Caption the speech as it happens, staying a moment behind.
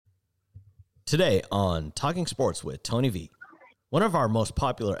Today on Talking Sports with Tony V, one of our most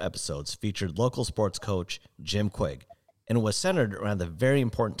popular episodes featured local sports coach Jim Quigg and was centered around the very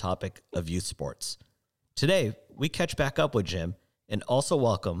important topic of youth sports. Today, we catch back up with Jim and also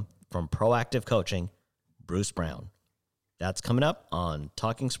welcome from Proactive Coaching, Bruce Brown. That's coming up on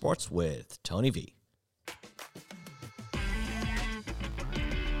Talking Sports with Tony V.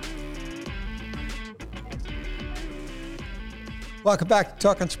 Welcome back to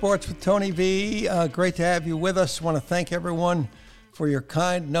Talking Sports with Tony V. Great to have you with us. Want to thank everyone for your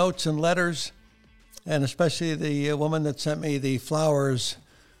kind notes and letters, and especially the woman that sent me the flowers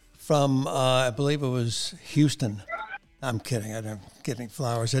from, I believe it was Houston. I'm kidding. I didn't get any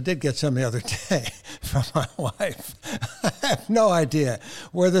flowers. I did get some the other day from my wife. I have no idea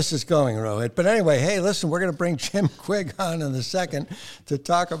where this is going, Rohit. But anyway, hey, listen, we're going to bring Jim Quigg on in a second to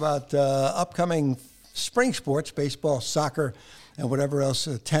talk about upcoming spring sports, baseball, soccer, and whatever else,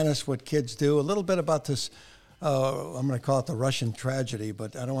 tennis, what kids do. A little bit about this, I'm going to call it the Russian tragedy,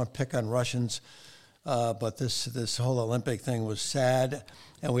 but I don't want to pick on Russians. But this whole Olympic thing was sad.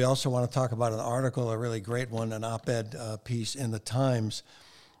 And we also want to talk about an article, a really great one, an op-ed piece in the Times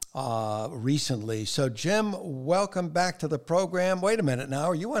recently. So, Jim, welcome back to the program. Wait a minute now.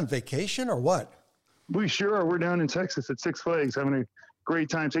 Are you on vacation or what? We sure are. We're down in Texas at Six Flags having a great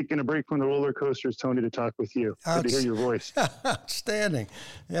time taking a break from the roller coasters, Tony, to talk with you. Good to hear your voice. Outstanding.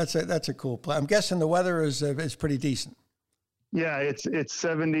 That's a cool plan. I'm guessing the weather is pretty decent. Yeah, it's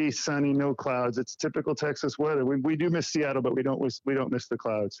 70, sunny, no clouds. It's typical Texas weather. We do miss Seattle, but we don't miss the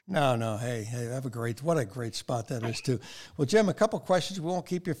clouds. No. Hey, what a great spot that is too. Well, Jim, a couple questions. We won't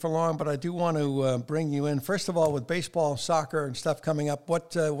keep you for long, but I do want to bring you in. First of all, with baseball, soccer, and stuff coming up,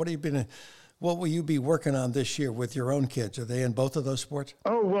 what will you be working on this year with your own kids? Are they in both of those sports?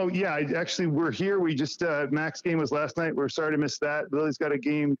 Oh, well, yeah, we're here. We just, Mac's game was last night. We're sorry to miss that. Lily's got a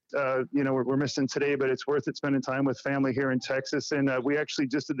game, we're missing today, but it's worth it spending time with family here in Texas. And we actually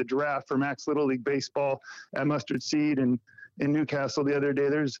just did the draft for Mac's Little League Baseball at Mustard Seed in Newcastle the other day.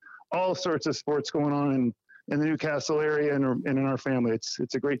 There's all sorts of sports going on in the Newcastle area and in our family.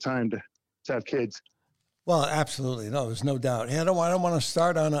 It's a great time to have kids. Well, absolutely. No, there's no doubt. Hey, I don't want to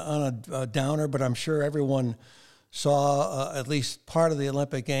start on a downer, but I'm sure everyone saw at least part of the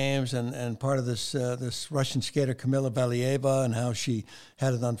Olympic Games and part of this Russian skater Kamila Valieva and how she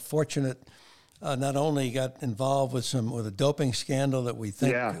had an unfortunate, not only got involved with a doping scandal that we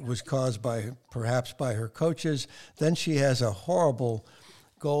think was caused perhaps by her coaches. Then she has a horrible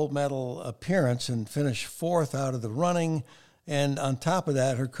gold medal appearance and finished fourth out of the running. And on top of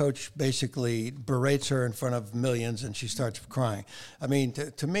that, her coach basically berates her in front of millions, and she starts crying. I mean,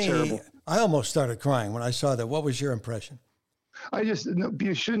 to me, terrible. I almost started crying when I saw that. What was your impression?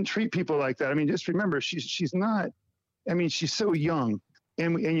 You shouldn't treat people like that. I mean, just remember, she's not. I mean, she's so young,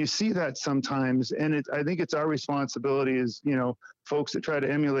 and you see that sometimes. And I think it's our responsibility as folks that try to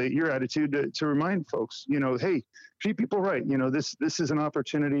emulate your attitude to remind folks, hey, treat people right. This is an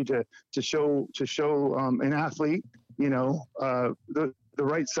opportunity to show an athlete. The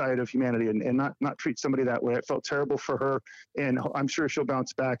right side of humanity and not treat somebody that way. I felt terrible for her, and I'm sure she'll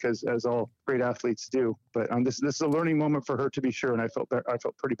bounce back as all great athletes do. But this is a learning moment for her to be sure, and I felt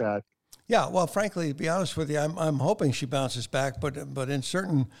pretty bad. Yeah, well, frankly, to be honest with you, I'm hoping she bounces back, but in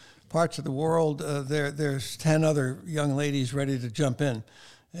certain parts of the world, there's 10 other young ladies ready to jump in.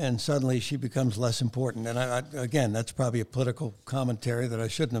 And suddenly she becomes less important. And again, that's probably a political commentary that I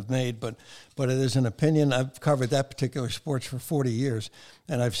shouldn't have made, but it is an opinion. I've covered that particular sports for 40 years,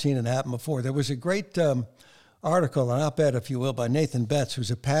 and I've seen it happen before. There was a great article, an op-ed, if you will, by Nathan Betts,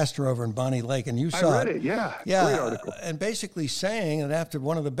 who's a pastor over in Bonnie Lake, and you saw I read it. Yeah, great article. And basically saying that after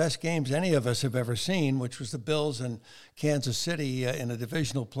one of the best games any of us have ever seen, which was the Bills and Kansas City in a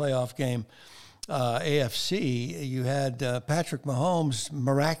divisional playoff game, AFC, you had Patrick Mahomes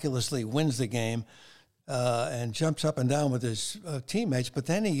miraculously wins the game and jumps up and down with his teammates, but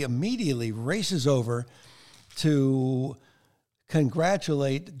then he immediately races over to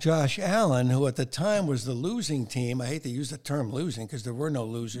congratulate Josh Allen, who at the time was the losing team. I hate to use the term losing because there were no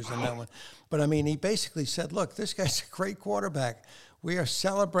losers in that one. But, I mean, he basically said, look, this guy's a great quarterback. We are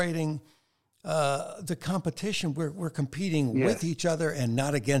celebrating the competition. We're competing with each other and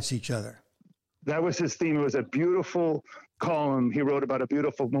not against each other. That was his theme. It was a beautiful column he wrote about a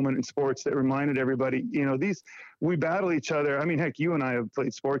beautiful moment in sports that reminded everybody, we battle each other. I mean, heck, you and I have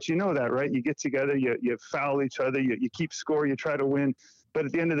played sports. You know that, right? You get together, you foul each other, you keep score, you try to win. But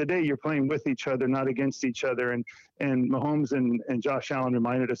at the end of the day, you're playing with each other, not against each other. And Mahomes and Josh Allen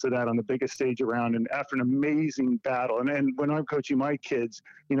reminded us of that on the biggest stage around. And after an amazing battle, and when I'm coaching my kids,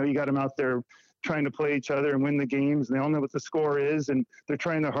 you got them out there trying to play each other and win the games, and they all know what the score is, and they're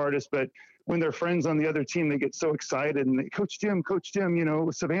trying their hardest. But when their friends on the other team, they get so excited, and they, Coach Jim,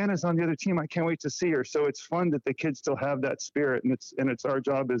 Savannah's on the other team. I can't wait to see her. So it's fun that the kids still have that spirit, and it's our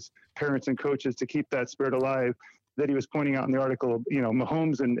job as parents and coaches to keep that spirit alive. That he was pointing out in the article,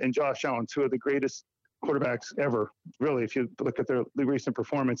 Mahomes and Josh Allen, two of the greatest quarterbacks ever, really. If you look at their recent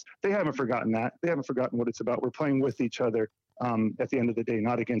performance, they haven't forgotten that. They haven't forgotten what it's about. We're playing with each other at the end of the day,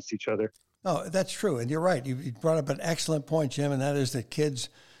 not against each other. Oh, that's true, and you're right. You brought up an excellent point, Jim, and that is that kids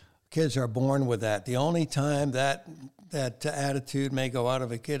are born with that. The only time that attitude may go out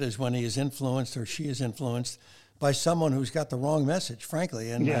of a kid is when he is influenced or she is influenced by someone who's got the wrong message, frankly.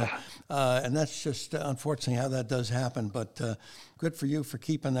 And and that's just unfortunately how that does happen. But good for you for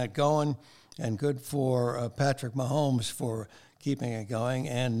keeping that going, and good for Patrick Mahomes for keeping it going,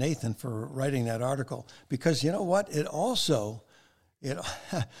 and Nathan for writing that article. Because you know what? It also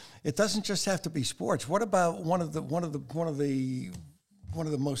it doesn't just have to be sports. What about one of the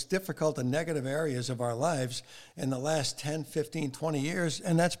most difficult and negative areas of our lives in the last 10, 15, 20 years,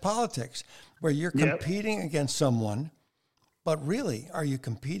 and that's politics, where you're competing against someone, but really, are you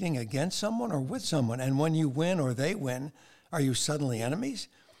competing against someone or with someone? And when you win or they win, are you suddenly enemies?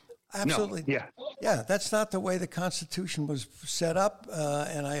 Absolutely. No. Yeah, that's not the way the Constitution was set up,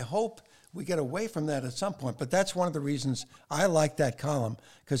 and I hope we get away from that at some point. But that's one of the reasons I like that column,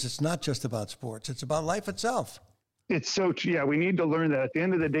 because it's not just about sports. It's about life itself. It's so true. Yeah, we need to learn that at the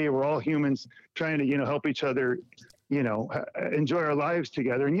end of the day, we're all humans trying to, help each other, enjoy our lives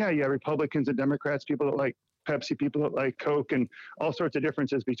together. And yeah, Republicans and Democrats, people that like Pepsi, people that like Coke, and all sorts of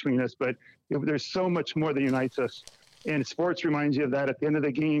differences between us. But there's so much more that unites us. And sports reminds you of that. At the end of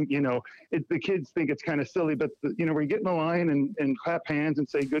the game, the kids think it's kind of silly, but we get in the line and clap hands and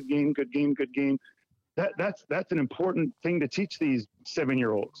say, good game, good game, good game. That's an important thing to teach these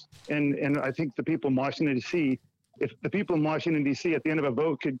 7-year-olds. And I think the people in Washington, D.C., if the people in Washington, D.C. at the end of a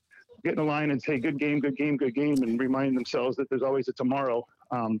vote could get in a line and say, good game, good game, good game, and remind themselves that there's always a tomorrow,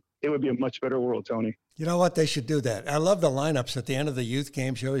 it would be a much better world, Tony. You know what? They should do that. I love the lineups at the end of the youth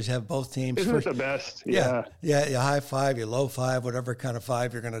games. You always have both teams. Isn't it the best? Yeah. You high five, you low five, whatever kind of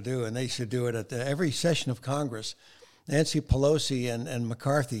five you're going to do. And they should do it at every session of Congress. Nancy Pelosi and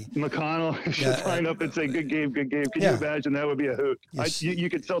McCarthy. McConnell should line up and say, good game, good game. Can you imagine? That would be a hoot. Yes.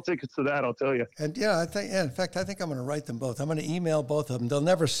 You could sell tickets to that, I'll tell you. And in fact, I think I'm going to write them both. I'm going to email both of them. They'll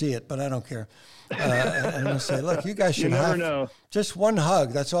never see it, but I don't care. And I'm going to say, look, you guys should know. Just one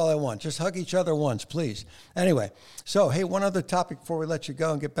hug. That's all I want. Just hug each other once, please. Anyway, so, hey, one other topic before we let you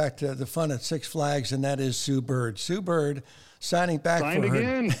go and get back to the fun at Six Flags, and that is Sue Bird. Sue Bird signing back Signed for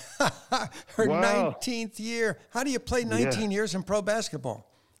again. her Wow. 19th year. How do you play 19 years in pro basketball?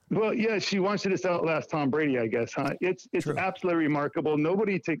 Well, yeah, she wants you to outlast Tom Brady, I guess, huh? It's True. absolutely remarkable.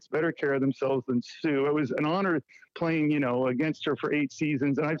 Nobody takes better care of themselves than Sue. It was an honor playing, against her for 8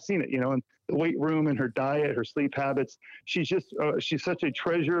 seasons, and I've seen it, in the weight room and her diet, her sleep habits. She's just she's such a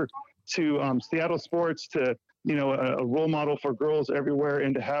treasure to Seattle sports, to a role model for girls everywhere,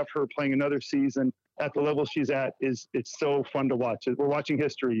 and to have her playing another season at the level she's at it's so fun to watch. We're watching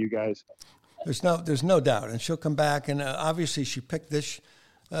history, you guys. There's no doubt, and she'll come back. And obviously, she picked this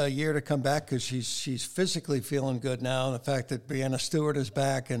year to come back because she's physically feeling good now. And the fact that Breanna Stewart is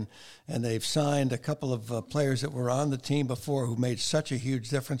back, and they've signed a couple of players that were on the team before who made such a huge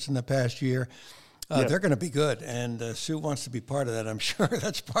difference in the past year. They're going to be good, and Sue wants to be part of that. I'm sure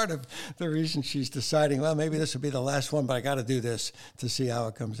that's part of the reason she's deciding, well, maybe this will be the last one, but I got to do this to see how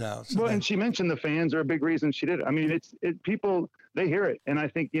it comes out. So and she mentioned the fans are a big reason she did it. I mean, people, they hear it, and I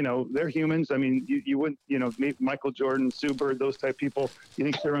think, they're humans. I mean, you wouldn't, Michael Jordan, Sue Bird, those type of people, you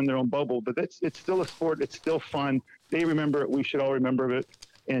think they're in their own bubble, but it's still a sport. It's still fun. They remember it. We should all remember it.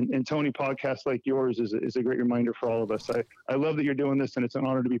 And Tony, podcasts like yours is a great reminder for all of us. I love that you're doing this, and it's an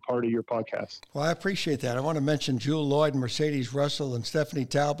honor to be part of your podcast. Well, I appreciate that. I want to mention Jewel Lloyd, Mercedes Russell, and Stephanie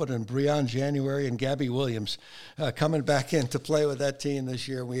Talbot, and Breon January, and Gabby Williams coming back in to play with that team this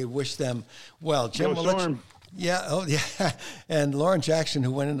year. We wish them well. Jim, and Lauren Jackson,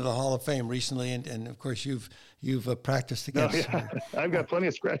 who went into the Hall of Fame recently, and of course you've practiced against her. I've got plenty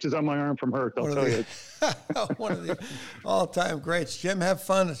of scratches on my arm from her, I'll tell you. One of the all-time greats. Jim, have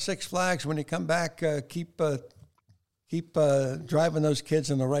fun at Six Flags. When you come back, keep driving those kids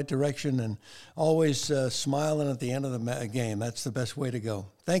in the right direction, and always smiling at the end of the game. That's the best way to go.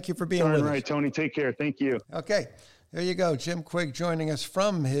 Thank you for being with us. All right, Tony. Take care. Thank you. Okay. There you go. Jim Quigg joining us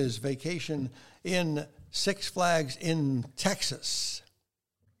from his vacation in Six Flags in Texas.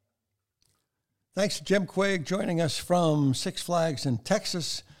 Thanks to Jim Quigg joining us from Six Flags in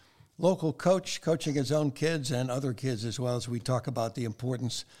Texas. Local coach, coaching his own kids and other kids as well, as we talk about the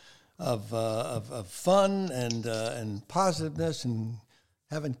importance of fun and positiveness and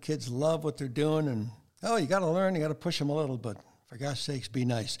having kids love what they're doing. And, you got to learn, you got to push them a little, but for gosh sakes, be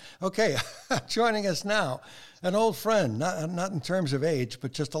nice. Okay, joining us now, an old friend, not in terms of age,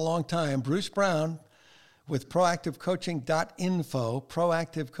 but just a long time, Bruce Brown with proactivecoaching.info.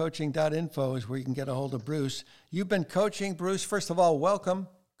 Proactivecoaching.info is where you can get a hold of Bruce. You've been coaching, Bruce. First of all, welcome.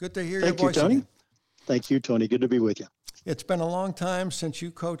 Good to hear your voice. Thank you, Tony. Again. Thank you, Tony. Good to be with you. It's been a long time since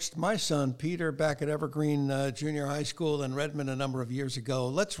you coached my son, Peter, back at Evergreen Junior High School in Redmond a number of years ago.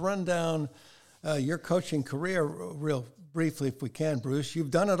 Let's run down your coaching career real briefly, if we can, Bruce.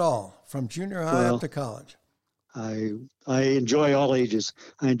 You've done it all, from junior high up to college. I enjoy all ages.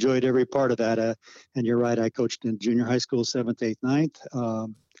 I enjoyed every part of that. And you're right, I coached in junior high school, 7th, 8th,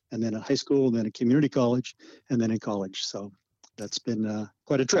 9th, and then in high school, and then in community college, and then in college. So that's been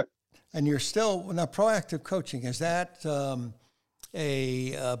quite a trip. And you're still, now, Proactive Coaching, is that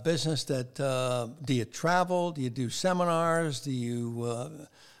a business that, do you travel? Do you do seminars? Do you,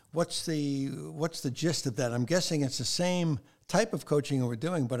 what's the gist of that? I'm guessing it's the same type of coaching we're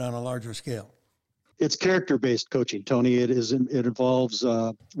doing, but on a larger scale. It's character-based coaching, Tony. It involves,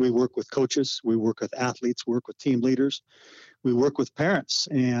 we work with coaches, we work with athletes, work with team leaders, we work with parents,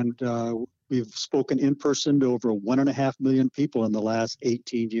 and we've spoken in person to over 1.5 million people in the last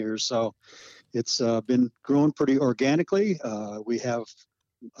 18 years. So it's been growing pretty organically. We have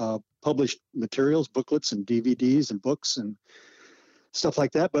published materials, booklets and DVDs and books and stuff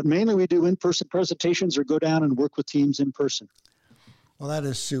like that. But mainly we do in-person presentations or go down and work with teams in person. Well, that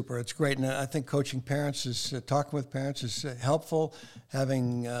is super. It's great. And I think coaching parents talking with parents is helpful.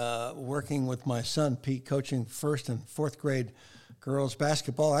 Working with my son, Pete, coaching 1st and 4th grade girls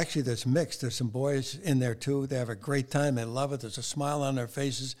basketball. Actually, there's mixed. There's some boys in there too. They have a great time. They love it. There's a smile on their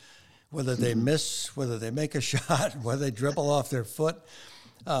faces, whether they miss, whether they make a shot, whether they dribble off their foot,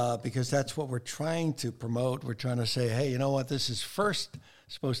 because that's what we're trying to promote. We're trying to say, hey, you know what? This is first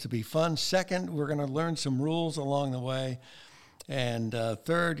supposed to be fun. Second, we're going to learn some rules along the way. And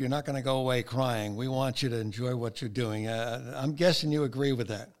third, you're not going to go away crying. We want you to enjoy what you're doing. I'm guessing you agree with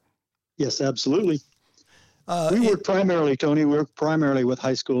that. Yes, absolutely. We work primarily, Tony, with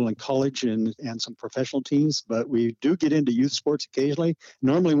high school and college and some professional teams, but we do get into youth sports occasionally,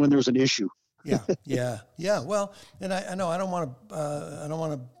 normally when there's an issue. Yeah. Well, and I know I don't want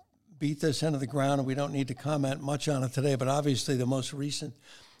to beat this into the ground, and we don't need to comment much on it today, but obviously the most recent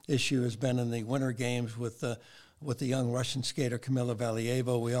issue has been in the Winter Games with the young Russian skater Kamila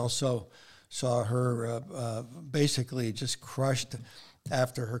Valieva. We also saw her basically just crushed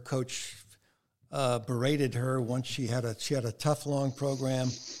after her coach berated her once she had a tough, long program.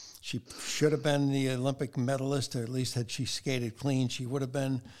 She should have been the Olympic medalist, or at least had she skated clean, she would have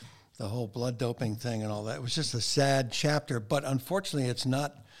been. The whole blood doping thing and all that. It was just a sad chapter, but unfortunately it's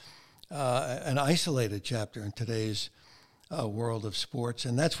not an isolated chapter in today's world of sports,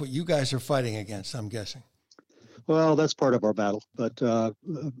 and that's what you guys are fighting against, I'm guessing. Well, that's part of our battle, but that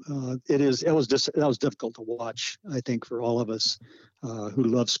was difficult to watch, I think, for all of us who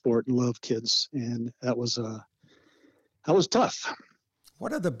love sport and love kids, and that was tough.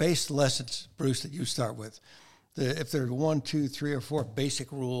 What are the base lessons, Bruce, that you start with? If there are 1, 2, 3, or 4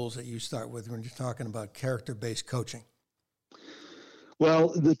 basic rules that you start with when you're talking about character-based coaching? Well,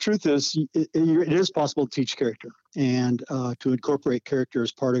 the truth is, it is possible to teach character and to incorporate character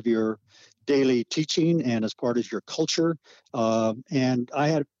as part of your daily teaching and as part of your culture. And I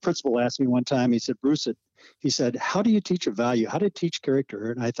had a principal ask me one time, he said, Bruce, he said, how do you teach a value? How do you teach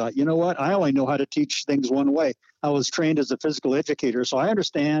character? And I thought, you know what? I only know how to teach things one way. I was trained as a physical educator, so I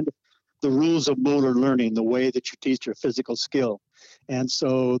understand the rules of motor learning, the way that you teach your physical skill. And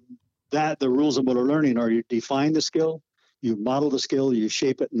so the rules of motor learning are you define the skill, you model the skill, you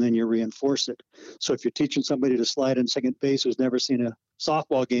shape it, and then you reinforce it. So if you're teaching somebody to slide in second base who's never seen a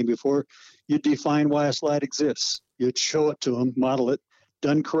softball game before, you define why a slide exists. You'd show it to them, model it,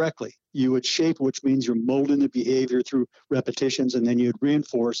 done correctly. You would shape, which means you're molding the behavior through repetitions, and then you'd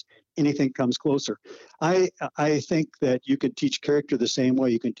reinforce anything comes closer. I think that you can teach character the same way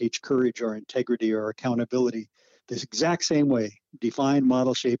you can teach courage or integrity or accountability, the exact same way. Define,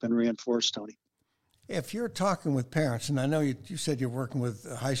 model, shape, and reinforce, Tony. If you're talking with parents, and I know you said you're working with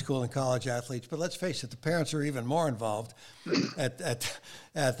high school and college athletes, but let's face it, the parents are even more involved at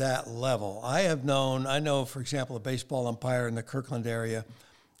that level. I know, for example, a baseball umpire in the Kirkland area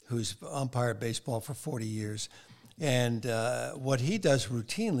who's umpired baseball for 40 years. And what he does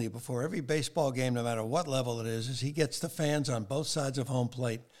routinely before every baseball game, no matter what level it is he gets the fans on both sides of home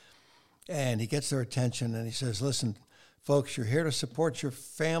plate and he gets their attention and he says, listen, folks, you're here to support your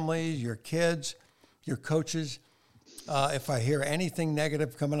families, your kids, your coaches. If I hear anything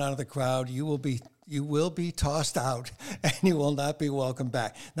negative coming out of the crowd, you will be tossed out, and you will not be welcome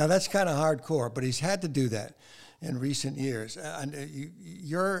back. Now that's kind of hardcore, but he's had to do that in recent years.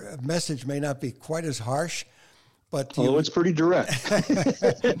 Your message may not be quite as harsh, but it's pretty direct.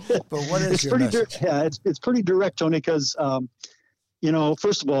 But what is your message? It's pretty direct, Tony, because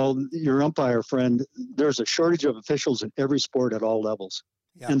first of all, your umpire friend, there's a shortage of officials in every sport at all levels.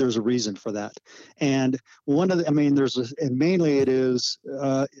 Yeah. And there's a reason for that. And mainly it is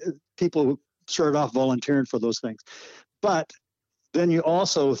people start off volunteering for those things. But then you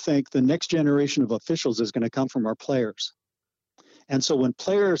also think the next generation of officials is going to come from our players. And so when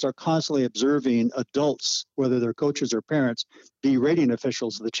players are constantly observing adults, whether they're coaches or parents, berating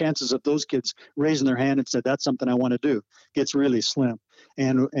officials, the chances of those kids raising their hand and said, that's something I want to do, gets really slim.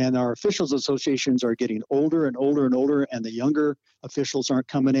 And our officials associations are getting older and older and older, and the younger officials aren't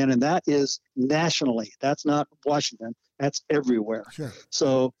coming in. And that is nationally. That's not Washington. That's everywhere. Sure.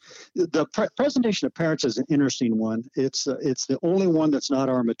 So the presentation of parents is an interesting one. It's the only one that's not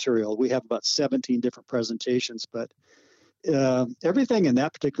our material. We have about 17 different presentations, but everything in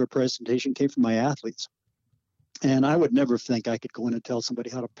that particular presentation came from my athletes. And I would never think I could go in and tell somebody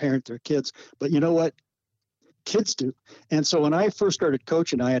how to parent their kids. But you know what? Kids do. And so when I first started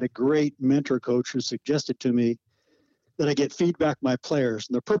coaching, I had a great mentor coach who suggested to me that I get feedback from my players.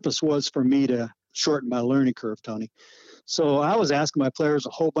 And the purpose was for me to shorten my learning curve, Tony. So I was asking my players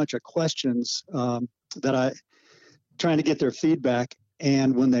a whole bunch of questions trying to get their feedback.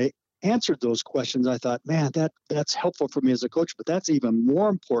 And when they answered those questions, I thought, man, that's helpful for me as a coach, but that's even more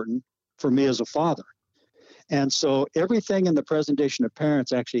important for me as a father. And so everything in the presentation of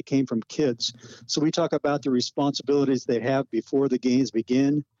parents actually came from kids. So we talk about the responsibilities they have before the games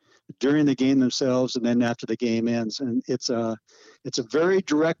begin, during the game themselves, and then after the game ends. And it's a very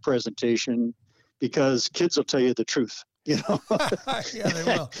direct presentation because kids will tell you the truth. Yeah, they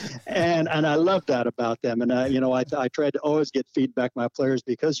will. and I love that about them. And I tried to always get feedback from my players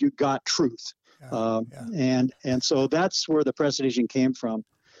because you got truth. And so that's where the presentation came from.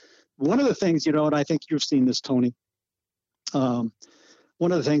 One of the things, and I think you've seen this, Tony. One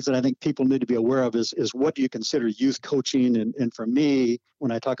of the things that I think people need to be aware of is what do you consider youth coaching? And for me,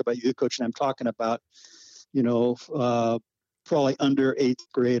 when I talk about youth coaching, I'm talking about, probably under 8th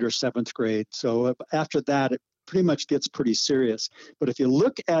grade or 7th grade. So after that, it pretty much gets pretty serious. But if you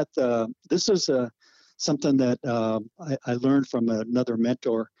look at this is something that I learned from another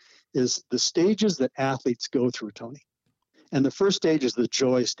mentor, is the stages that athletes go through, Tony. And the first stage is the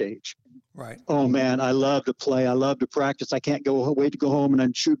joy stage. Right. Oh man, I love to play. I love to practice. I can't wait to go home and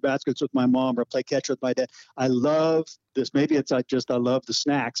then shoot baskets with my mom or play catch with my dad. I love this. Maybe it's not just I love the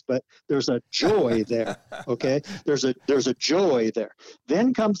snacks, but there's a joy there. Okay. There's a joy there.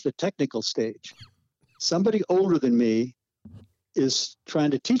 Then comes the technical stage. Somebody older than me is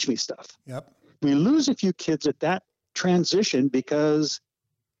trying to teach me stuff. Yep. We lose a few kids at that transition because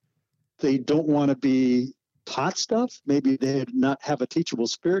they don't want to be taught stuff. Maybe they not have a teachable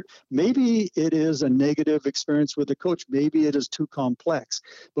spirit. Maybe it is a negative experience with the coach. Maybe it is too complex.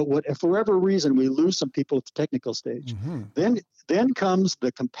 But if for whatever reason we lose some people at the technical stage, then comes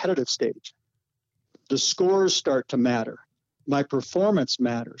the competitive stage. The scores start to matter. My performance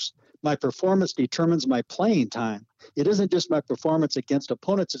matters. My performance determines my playing time. It isn't just my performance against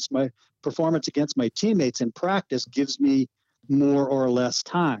opponents. It's my performance against my teammates in practice gives me more or less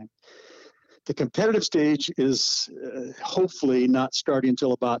time. The competitive stage is hopefully not starting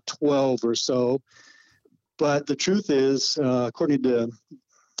until about 12 or so. But the truth is, according to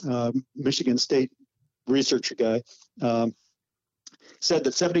Michigan State researcher guy, said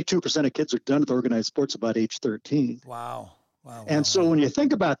that 72% of kids are done with organized sports about age 13. Wow. And so when you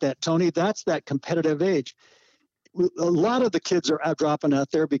think about that, Tony, that's that competitive age. A lot of the kids are out dropping out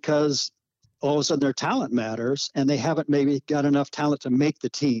there because all of a sudden their talent matters and they haven't maybe got enough talent to make the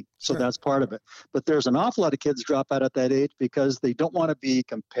team. So that's part of it. But there's an awful lot of kids drop out at that age because they don't want to be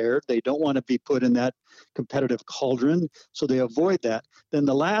compared. They don't want to be put in that competitive cauldron. So they avoid that. Then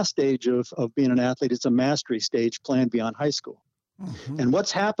the last stage of being an athlete is a mastery stage planned beyond high school. Mm-hmm. And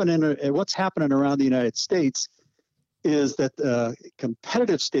what's happening around the United States is that the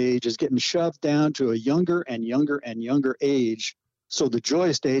competitive stage is getting shoved down to a younger and younger and younger age. So the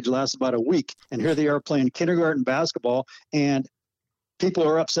joy stage lasts about a week, and here they are playing kindergarten basketball, and people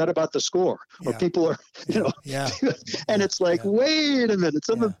are upset about the score, or people are, and it's like, wait a minute.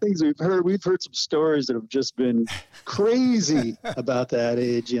 Some of the things we've heard some stories that have just been crazy about that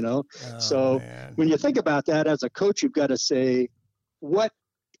age, when you think about that as a coach, you've got to say, what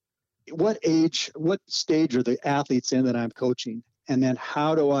stage are the athletes in that I'm coaching? And then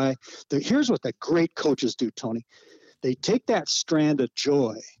here's what the great coaches do, Tony. They take that strand of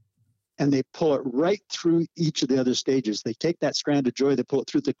joy and they pull it right through each of the other stages. They take that strand of joy, they pull it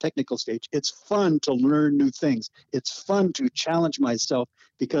through the technical stage. It's fun to learn new things. It's fun to challenge myself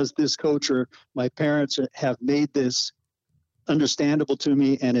because this coach or my parents have made this understandable to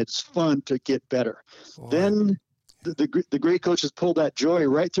me, and it's fun to get better. Boy. Then the great coaches pull that joy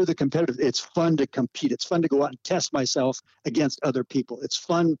right through the competitive. It's fun to compete. It's fun to go out and test myself against other people. It's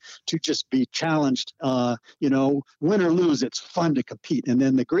fun to just be challenged, win or lose. It's fun to compete. And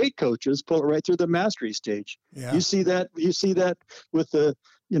then the great coaches pull it right through the mastery stage. Yeah. You see that with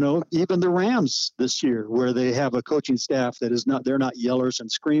even the Rams this year, where they have a coaching staff that is they're not yellers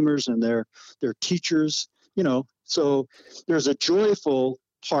and screamers, and they're teachers, so there's a joyful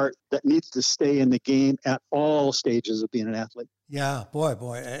part that needs to stay in the game at all stages of being an athlete. Yeah, boy.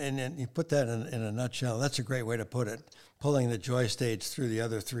 And you put that in a nutshell. That's a great way to put it. Pulling the joy stage through the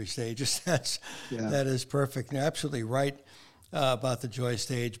other three stages. That is perfect. You're absolutely right about the joy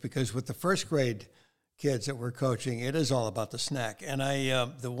stage, because with the first grade kids that we're coaching, it is all about the snack. And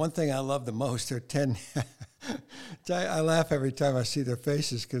the one thing I love the most, they're 10. I laugh every time I see their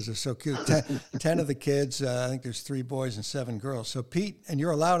faces because they're so cute. 10 of the kids, I think there's 3 boys and 7 girls. So Pete, and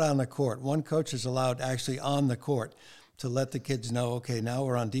you're allowed on the court. One coach is allowed actually on the court to let the kids know, okay, now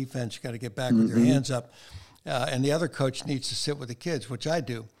we're on defense. You got to get back with your hands up. And the other coach needs to sit with the kids, which I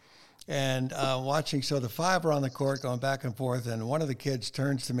do. And watching, so the 5 are on the court going back and forth. And one of the kids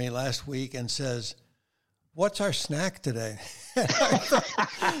turns to me last week and says, "What's our snack today?"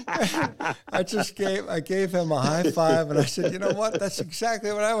 I gave him a high five, and I said, "You know what? That's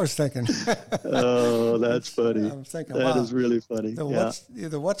exactly what I was thinking." Oh, that's funny. I'm thinking, that is really funny.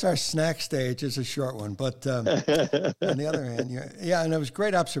 What's our snack stage is a short one, but on the other hand, and it was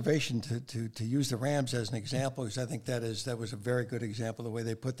great observation to use the Rams as an example, because I think that was a very good example of the way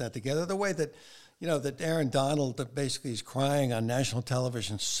they put that together, the way that. That Aaron Donald that basically is crying on national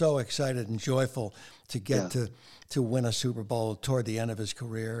television, so excited and joyful to get to win a Super Bowl toward the end of his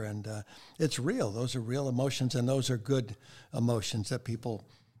career. And it's real. Those are real emotions, and those are good emotions that people,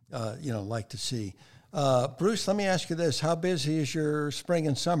 like to see. Bruce, let me ask you this. How busy is your spring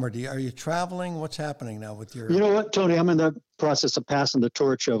and summer? Are you traveling? What's happening now with your... You know what, Tony? I'm in the process of passing the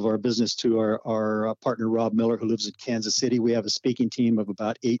torch of our business to our partner, Rob Miller, who lives in Kansas City. We have a speaking team of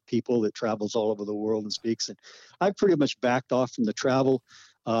about 8 people that travels all over the world and speaks. And I've pretty much backed off from the travel.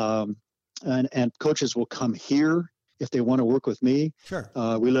 And coaches will come here if they want to work with me. Sure.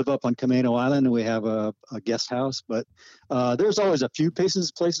 We live up on Camino Island, and we have a guest house, but there's always a few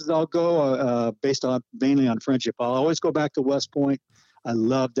places I'll go based on mainly on friendship. I'll always go back to West Point. I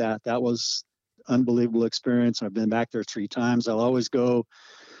love that. That was unbelievable experience. I've been back there 3 times. I'll always go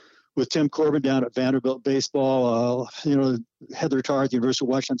with Tim Corbin down at Vanderbilt baseball, Heather Tarr at the University of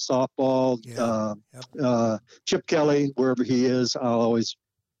Washington softball, Chip Kelly, wherever he is, I'll always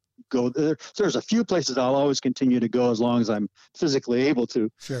go there. So there's a few places I'll always continue to go as long as I'm physically able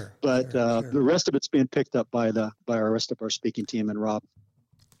to. Sure. But the rest of it's being picked up by our rest of our speaking team and Rob.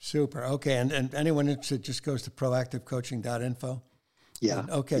 Super. Okay. And anyone interested just goes to proactivecoaching.info. Yeah.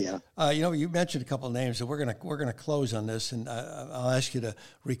 Okay. Yeah. You mentioned a couple of names, so we're gonna close on this, and I'll ask you to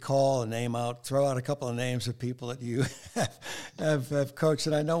recall and throw out a couple of names of people that you have coached.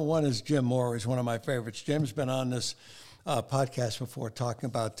 And I know one is Jim Moore, who's one of my favorites. Jim's been on this podcast before, talking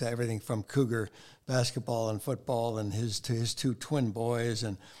about everything from Cougar basketball and football, and his 2 twin boys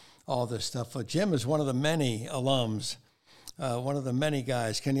and all this stuff. Jim is one of the many alums, one of the many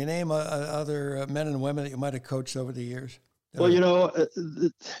guys. Can you name other men and women that you might have coached over the years? Well,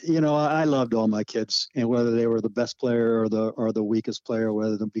 I loved all my kids, and whether they were the best player or the weakest player,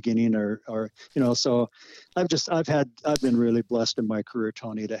 whether the beginning or so I've been really blessed in my career,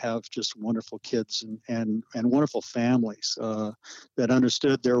 Tony, to have just wonderful kids and wonderful families that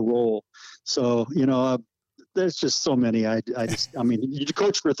understood their role. So, there's just so many. You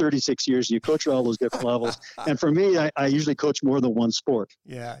coach for 36 years, you coach at all those different levels. And for me, I usually coach more than one sport.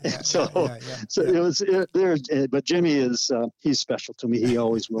 But Jimmy he's special to me. He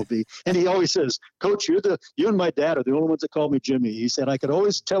always will be. And he always says, "Coach, you and my dad are the only ones that call me Jimmy." He said, "I could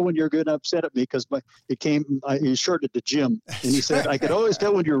always tell when you're getting upset at me because he shortened it to Jim." And he said, "I could always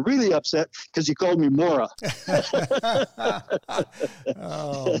tell when you're really upset because you called me Mora."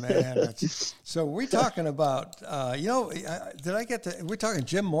 Oh man. So we're talking about, we're talking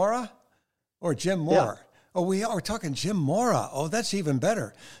Jim Mora or Jim Moore? Yeah. Oh, we're talking Jim Mora. Oh, that's even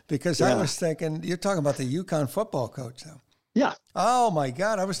better, because I was thinking, you're talking about the UConn football coach now. Yeah. Oh my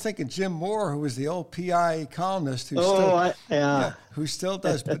God! I was thinking Jim Moore, who was the old PI columnist, who who still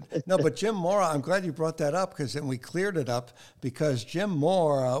does. But no, but Jim Moore. I'm glad you brought that up because then we cleared it up because Jim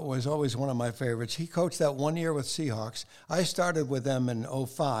Moore was always one of my favorites. He coached that 1 year with Seahawks. I started with them in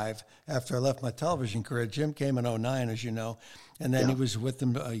 2005 after I left my television career. Jim came in 2009, as you know, and then he was with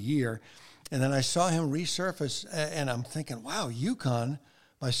them a year, and then I saw him resurface, and I'm thinking, wow, UConn.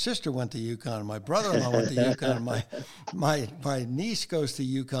 My sister went to UConn. My brother-in-law went to UConn. My niece goes to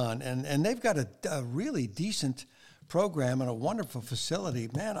UConn, and they've got a really decent program and a wonderful facility.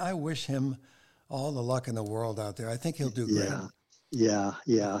 Man, I wish him all the luck in the world out there. I think he'll do great. Yeah.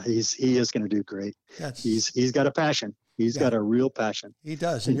 He is going to do great. He's got a passion. He's got a real passion. He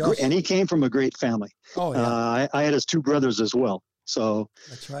does, and he came from a great family. Oh yeah. I had his two brothers as well. So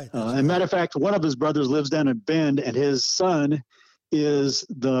that's right. As a matter of fact, one of his brothers lives down in Bend, and his son is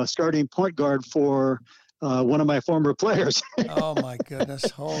the starting point guard for one of my former players. Oh my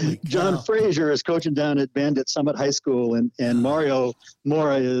goodness. Holy cow. John Frazier is coaching down at Bend at Summit High School, and Mario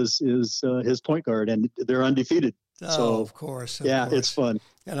Mora is his point guard, and they're undefeated. So of course. It's fun.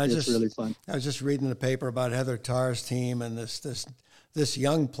 And it's really fun. I was just reading the paper about Heather Tarr's team and this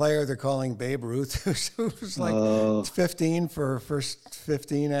young player they're calling Babe Ruth, who's like 15 for first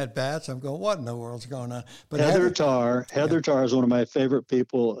 15 at bats. I'm going, what in the world's going on? But Heather Tarr is one of my favorite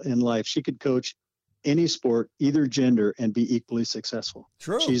people in life. She could coach any sport, either gender, and be equally successful.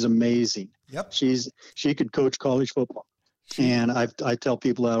 True. She's amazing. Yep. She could coach college football. And I tell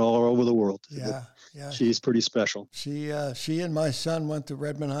people that all over the world. Yeah. She's pretty special. She and my son went to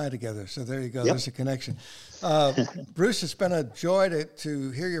Redmond High together. So there you go. Yep. There's a connection. Bruce, it's been a joy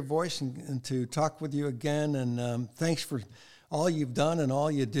to hear your voice and to talk with you again. And thanks for all you've done and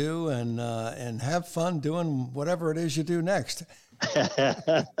all you do. And have fun doing whatever it is you do next.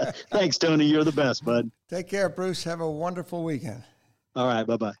 Thanks, Tony. You're the best, bud. Take care, Bruce. Have a wonderful weekend. All right.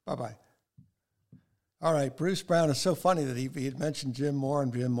 Bye-bye. Bye-bye. All right, Bruce Brown. It's so funny that he had mentioned Jim Moore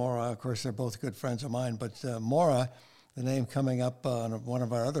and Jim Mora. Of course, they're both good friends of mine. But Mora, the name coming up on one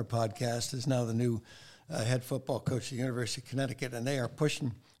of our other podcasts, is now the new head football coach at the University of Connecticut, and they are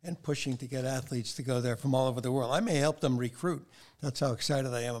pushing to get athletes to go there from all over the world. I may help them recruit. That's how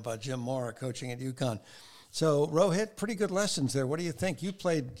excited I am about Jim Mora coaching at UConn. So, Rohit, pretty good lessons there. What do you think? You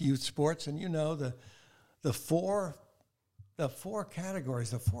played youth sports, and you know the four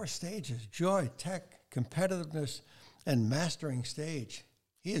categories, the four stages: joy, tech, competitiveness, and mastering stage.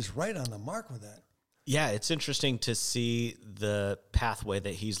 He is right on the mark with that. Yeah, it's interesting to see the pathway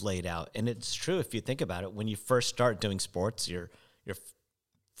that he's laid out. And it's true if you think about it. When you first start doing sports, you're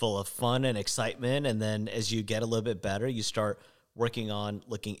full of fun and excitement. And then as you get a little bit better, you start working on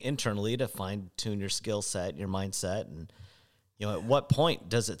looking internally to fine-tune your skill set, your mindset. And, at what point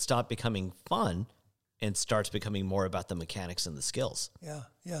does it stop becoming fun and starts becoming more about the mechanics and the skills?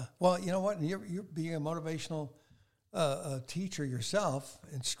 Yeah. Well, you know what? You're being a motivational teacher yourself,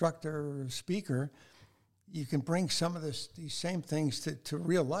 instructor, speaker. You can bring some of these same things to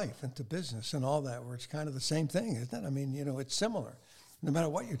real life and to business and all that, where it's kind of the same thing, isn't it? I mean, it's similar, no matter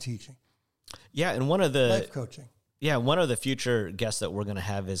what you're teaching. Yeah, and one of the life coaching. Yeah, one of the future guests that we're going to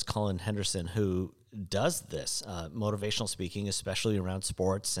have is Colin Henderson, who does this motivational speaking, especially around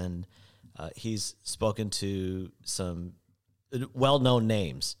sports, and he's spoken to some well-known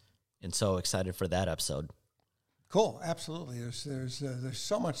names, and so excited for that episode. Cool, absolutely. There's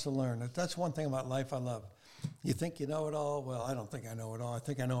so much to learn. That's one thing about life I love. You think you know it all? Well, I don't think I know it all. I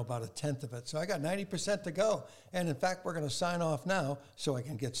think I know about 1/10 of it. So I got 90% to go. And in fact, we're going to sign off now so I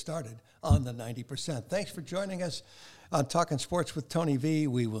can get started on the 90%. Thanks for joining us on Talking Sports with Tony V.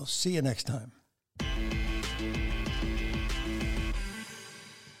 We will see you next time.